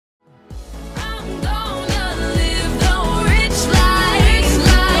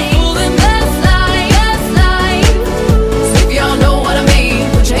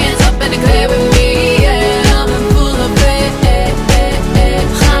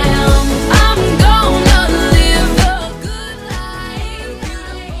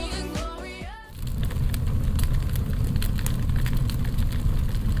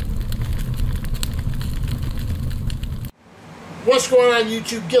everyone on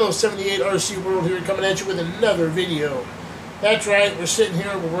YouTube, Guillows78 RC World here, coming at you with another video. That's right, we're sitting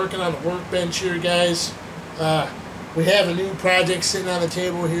here, we're working on the workbench here, guys. We have a new project sitting on the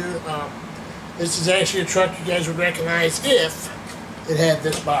table here. This is actually a truck you guys would recognize if it had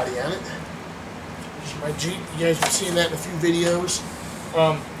this body on it. This is my Jeep. You guys have seen that in a few videos.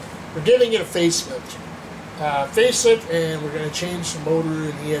 We're giving it a facelift. And we're going to change some motor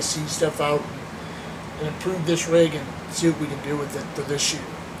and ESC stuff out and improve this rig and see what we can do with it for this shoot.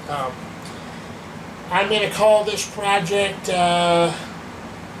 I'm going to call this project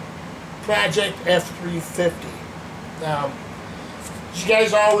Project F350. As you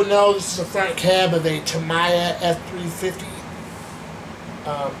guys all would know, this is the front cab of a Tamiya F350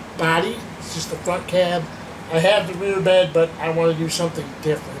 body. It's just the front cab. I have the rear bed, but I want to do something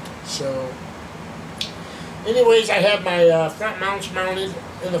different. So, anyways, I have my front mounts mounted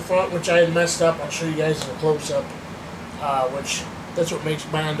in the front, which I had messed up. I'll show you guys in a close-up, which that's what makes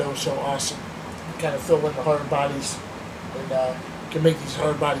Bondo so awesome. You kind of fill in the hard bodies and can make these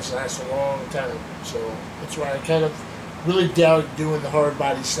hard bodies last a long time. So that's why I kind of really doubt doing the hard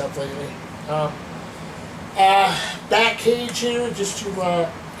body stuff lately. Back cage here, just to go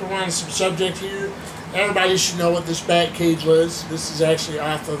on some subject here. Everybody should know what this back cage was. This is actually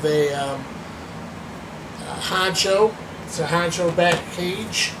off of a Honcho. It's a Honcho back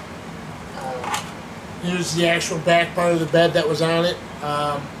cage. Here's the actual back part of the bed that was on it.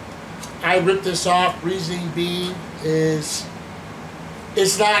 I ripped this off, reasoning being is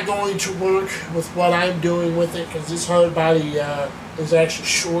it's not going to work with what I'm doing with it, because this hard body is actually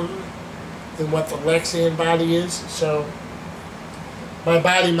shorter than what the Lexan body is. So my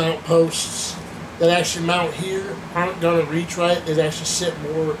body mount posts that actually mount here aren't going to reach right. They actually sit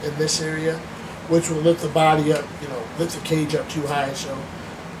more in this area, which will lift the body up, you know, lift the cage up too high. So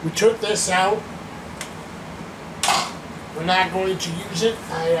we took this out. We're not going to use it.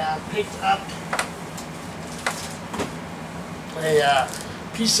 I picked up a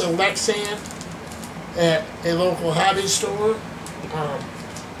piece of Lexan at a local hobby store.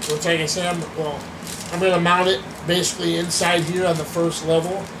 Which, like I said, I'm going to mount it basically inside here on the first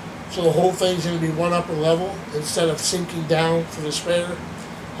level. So the whole thing's going to be one upper level instead of sinking down for the spare.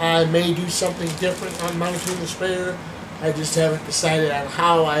 I may do something different on mounting the spare. I just haven't decided on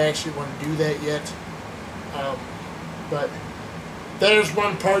how I actually want to do that yet. But there's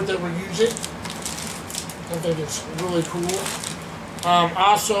one part that we're using. I think it's really cool.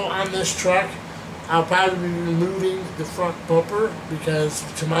 Also on this truck, I'll probably be removing the front bumper because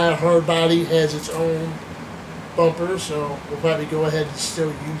the Tamiya hard body has its own bumper, so we'll probably go ahead and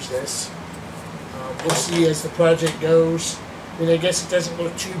still use this. We'll see as the project goes. I mean, I guess it doesn't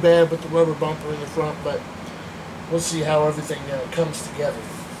look too bad with the rubber bumper in the front, but we'll see how everything comes together.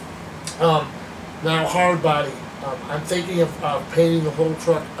 Now, hard body. I'm thinking of painting the whole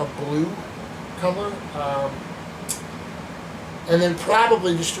truck a blue color, and then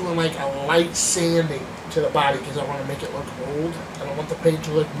probably just doing like a light sanding to the body because I want to make it look old. I don't want the paint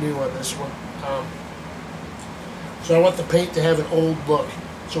to look new on this one. So I want the paint to have an old look.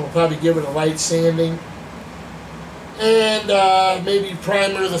 So we'll probably give it a light sanding. And maybe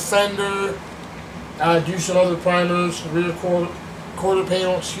primer the fender. Do some other primers, rear quarter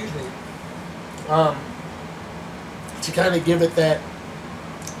panel, excuse me. To kind of give it that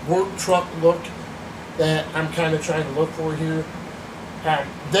work truck look that I'm kind of trying to look for here.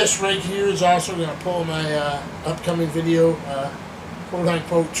 This rig here is also going to pull my upcoming video,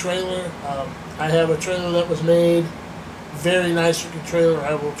 quote-unquote trailer. I have a trailer that was made, very nice looking trailer.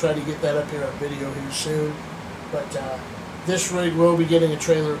 I will try to get that up here on video here soon. But this rig will be getting a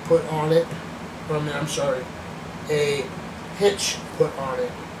trailer put on it. I'm sorry, a hitch put on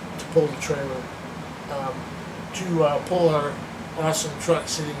it to pull the trailer. To pull our awesome truck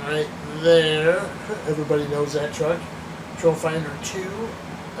sitting right there. Everybody knows that truck. Trail Finder 2.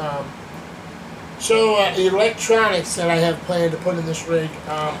 Electronics that I have planned to put in this rig.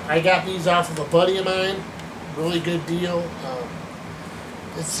 I got these off of a buddy of mine. Really good deal.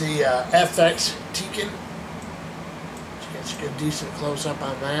 It's the FX Tekin. Let's get a decent close-up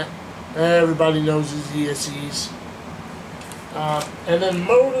on that. Everybody knows these ESCs. And then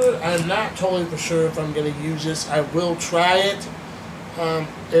motor, I'm not totally for sure if I'm going to use this. I will try it.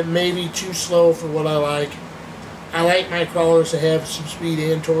 It may be too slow for what I like. I like my crawlers to have some speed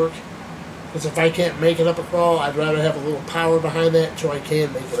and torque. Because if I can't make it up a crawl, I'd rather have a little power behind that so I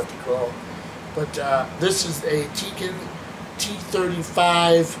can make it up a crawl. But this is a Tekin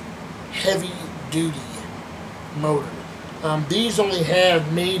T35 heavy duty motor. These only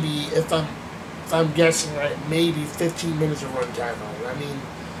have maybe, if I'm guessing right, maybe 15 minutes of runtime on it. I mean,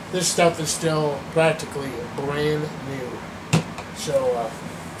 this stuff is still practically brand new. So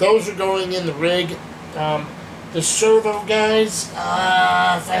those are going in the rig. The servo, guys, if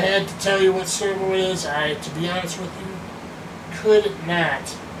I had to tell you what servo it is, to be honest with you, could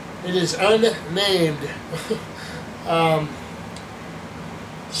not. It is unnamed.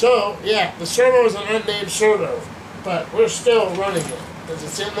 So, yeah, the servo is an unnamed servo, but we're still running it, because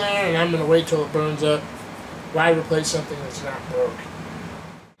it's in there, and I'm going to wait till it burns up. Why replace something that's not broke?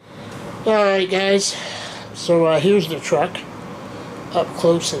 Alright, guys, so here's the truck, up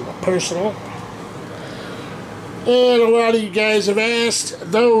close and personal. And a lot of you guys have asked,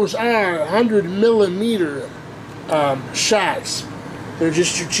 those are 100mm shocks. They're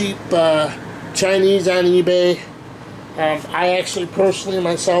just your cheap Chinese on eBay. I actually personally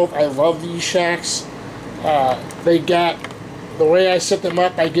myself, I love these shocks. They got, the way I set them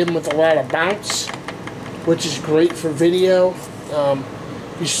up, I give them with a lot of bounce, which is great for video.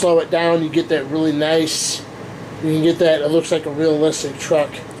 You slow it down, you get that really nice, you can get that, it looks like a realistic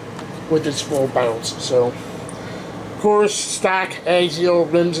truck with its full bounce. So, of course, stock Axial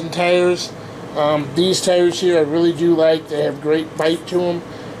rims and tires. These tires here I really do like. They have great bite to them.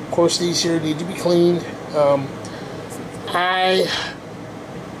 Of course, these here need to be cleaned. I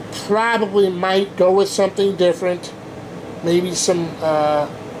probably might go with something different. Maybe some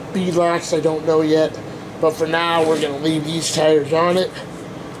beadlocks, I don't know yet. But for now, we're going to leave these tires on it,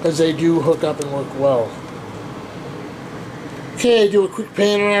 because they do hook up and work well. Okay, do a quick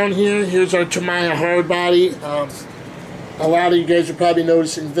pan around here. Here's our Tamiya hard body. A lot of you guys are probably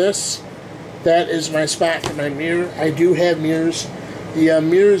noticing this. That is my spot for my mirror. I do have mirrors. The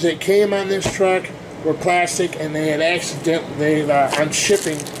mirrors that came on this truck were plastic, and they had accidentally, on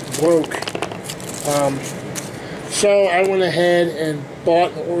shipping, broke. So I went ahead and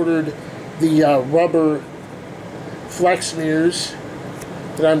bought and ordered the rubber flex mirrors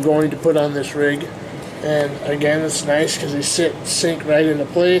that I'm going to put on this rig. And again, it's nice because they sink right into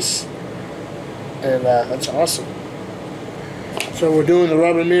place, and that's awesome. So we're doing the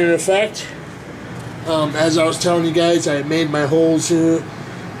rubber mirror effect. As I was telling you guys, I made my holes here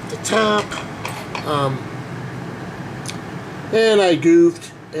at the top, and I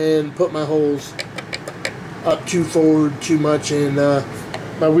goofed and put my holes up too forward too much, and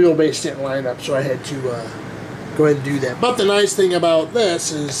my wheelbase didn't line up, so I had to go ahead and do that. But the nice thing about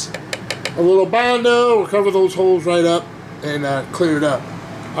this is a little Bondo will cover those holes right up and clear it up.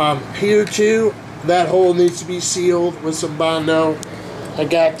 Here too, that hole needs to be sealed with some Bondo. I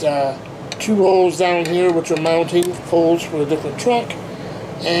got 2 holes down here, which are mounting holes for a different truck,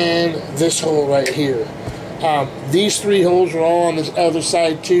 and this hole right here. These 3 holes are all on this other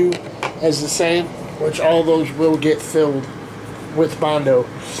side too, as the same, which all those will get filled with Bondo.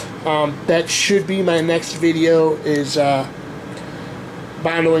 That should be my next video, is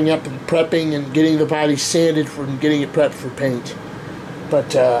Bondoing up and prepping and getting the body sanded for and getting it prepped for paint.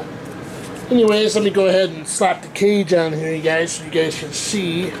 But anyways, let me go ahead and slap the cage on here, you guys, so you guys can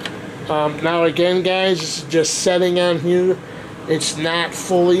see. Now again, guys, this is just setting on here. It's not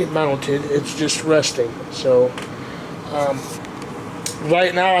fully mounted, it's just resting. So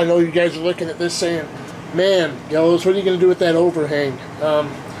right now, I know you guys are looking at this saying, man, Guillows, what are you going to do with that overhang?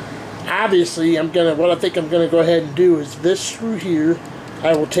 Obviously, what I think I'm going to go ahead and do is this screw here,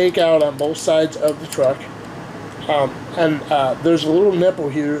 I will take out on both sides of the truck. There's a little nipple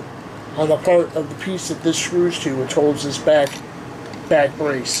here on the part of the piece that this screws to, which holds this back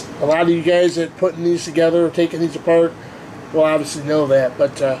brace. A lot of you guys that are putting these together or taking these apart will obviously know that,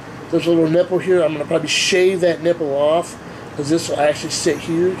 but there's a little nipple here. I'm going to probably shave that nipple off, because this will actually sit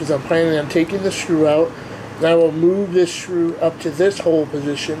here, because I'm planning on taking the screw out, and I will move this screw up to this hole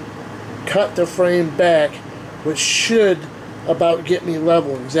position, cut the frame back, which should about get me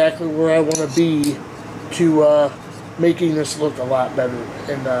level, exactly where I want to be, to making this look a lot better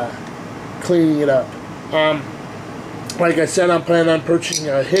and cleaning it up. Like I said, I'm planning on purchasing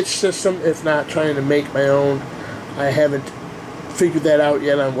a hitch system, if not trying to make my own. I haven't figured that out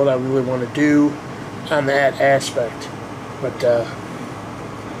yet on what I really want to do on that aspect. But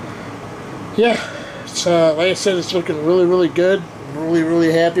yeah, it's, like I said, it's looking really, really good. Really,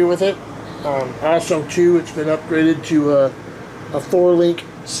 really happy with it. Also, too, it's been upgraded to a 4-link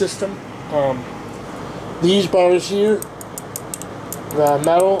system. These bars here, the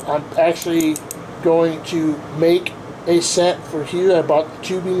metal, I'm actually going to make a set for here. I bought the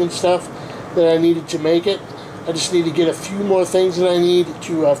tubing and stuff that I needed to make it. I just need to get a few more things that I need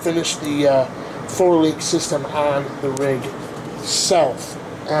to finish the 4-link system on the rig itself.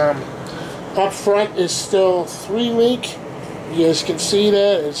 Up front is still 3-link. You guys can see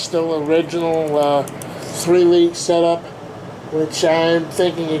that. It's still original 3-link setup, which I'm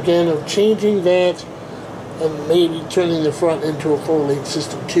thinking again of changing that and maybe turning the front into a 4-link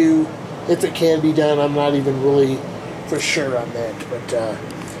system too, if it can be done. I'm not even really for sure on that, but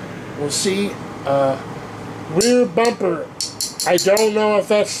we'll see. Rear bumper, I don't know if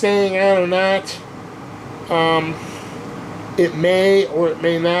that's staying on or not. It may or it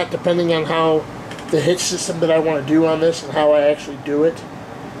may not, depending on how the hitch system that I want to do on this and how I actually do it,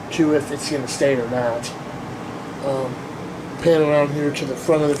 to if it's going to stay or not. Pan around here to the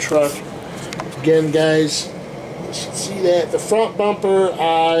front of the truck. Again, guys, you should see that. The front bumper,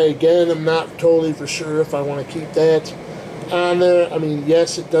 again, I'm not totally for sure if I want to keep that on there. I mean,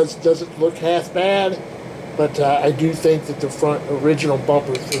 yes, it doesn't look half bad, but I do think that the front original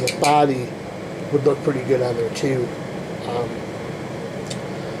bumper for the body would look pretty good on there too.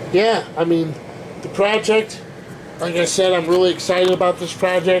 Yeah, I mean, the project, like I said, I'm really excited about this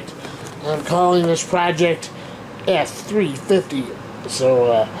project. I'm calling this project F350.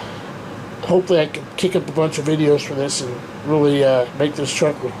 So hopefully I can kick up a bunch of videos for this and really make this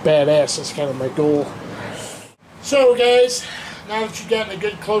truck look badass. That's kind of my goal. So guys, now that you've gotten a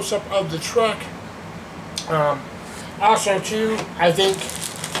good close-up of the truck, also too, I think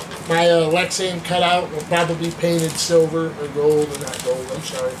my Lexan cutout will probably be painted silver or gold, or not gold, I'm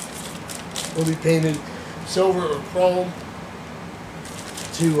sorry. Will be painted silver or chrome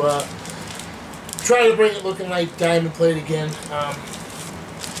to try to bring it looking like diamond plate again.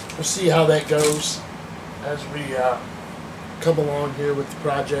 We'll see how that goes as we come along here with the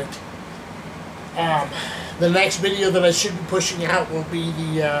project. The next video that I should be pushing out will be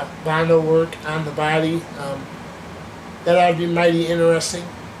the Bondo work on the body. That ought to be mighty interesting.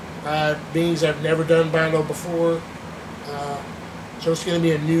 Being as I've never done Bondo before, so it's going to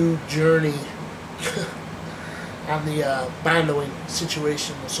be a new journey on the Bondoing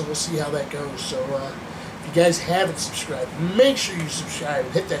situation. So we'll see how that goes. So if you guys haven't subscribed, make sure you subscribe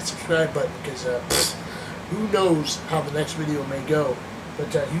and hit that subscribe button, because who knows how the next video may go.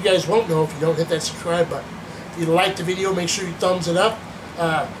 But you guys won't know if you don't hit that subscribe button. If you liked the video, make sure you thumbs it up.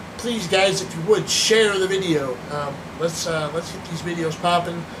 Please, guys, if you would, share the video. Let's get these videos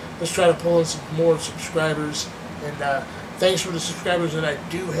popping. Let's try to pull in some more subscribers. And thanks for the subscribers that I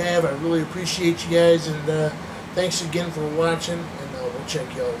do have. I really appreciate you guys. And thanks again for watching. And we'll check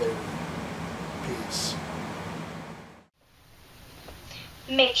y'all later. Peace.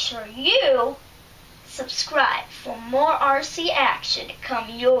 Make sure you subscribe for more RC action to come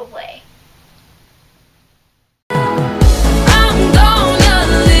your way.